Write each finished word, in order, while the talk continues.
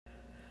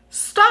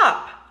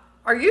Stop!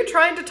 Are you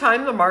trying to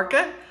time the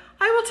market?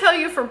 I will tell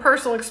you from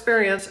personal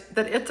experience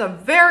that it's a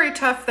very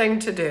tough thing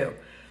to do.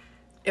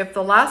 If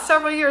the last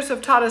several years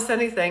have taught us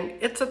anything,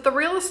 it's that the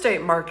real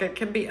estate market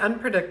can be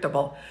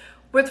unpredictable,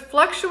 with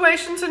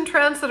fluctuations and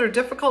trends that are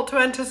difficult to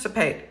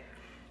anticipate.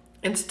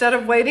 Instead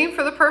of waiting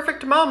for the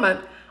perfect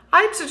moment,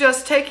 I'd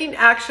suggest taking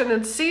action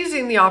and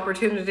seizing the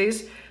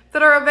opportunities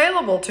that are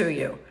available to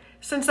you,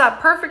 since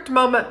that perfect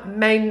moment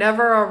may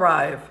never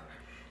arrive.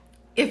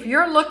 If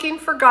you're looking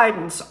for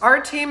guidance,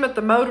 our team at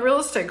the Mode Real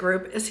Estate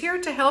Group is here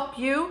to help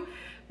you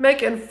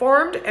make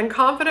informed and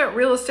confident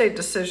real estate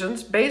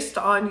decisions based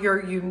on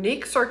your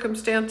unique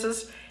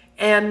circumstances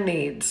and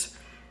needs.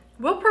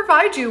 We'll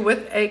provide you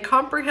with a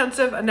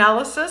comprehensive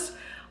analysis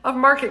of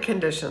market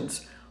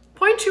conditions,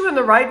 point you in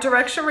the right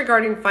direction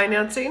regarding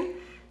financing,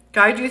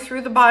 guide you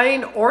through the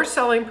buying or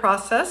selling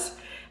process,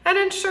 and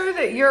ensure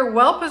that you're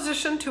well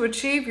positioned to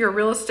achieve your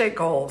real estate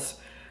goals.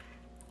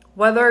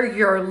 Whether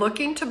you're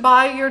looking to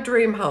buy your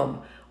dream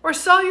home or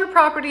sell your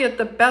property at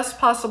the best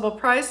possible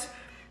price,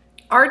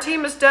 our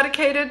team is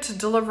dedicated to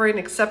delivering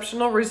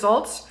exceptional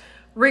results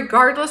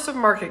regardless of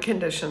market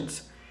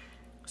conditions.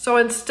 So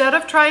instead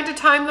of trying to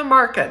time the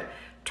market,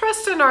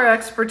 trust in our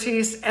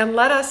expertise and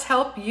let us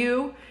help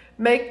you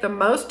make the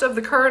most of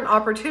the current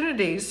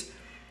opportunities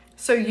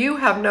so you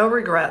have no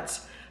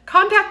regrets.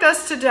 Contact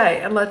us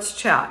today and let's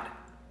chat.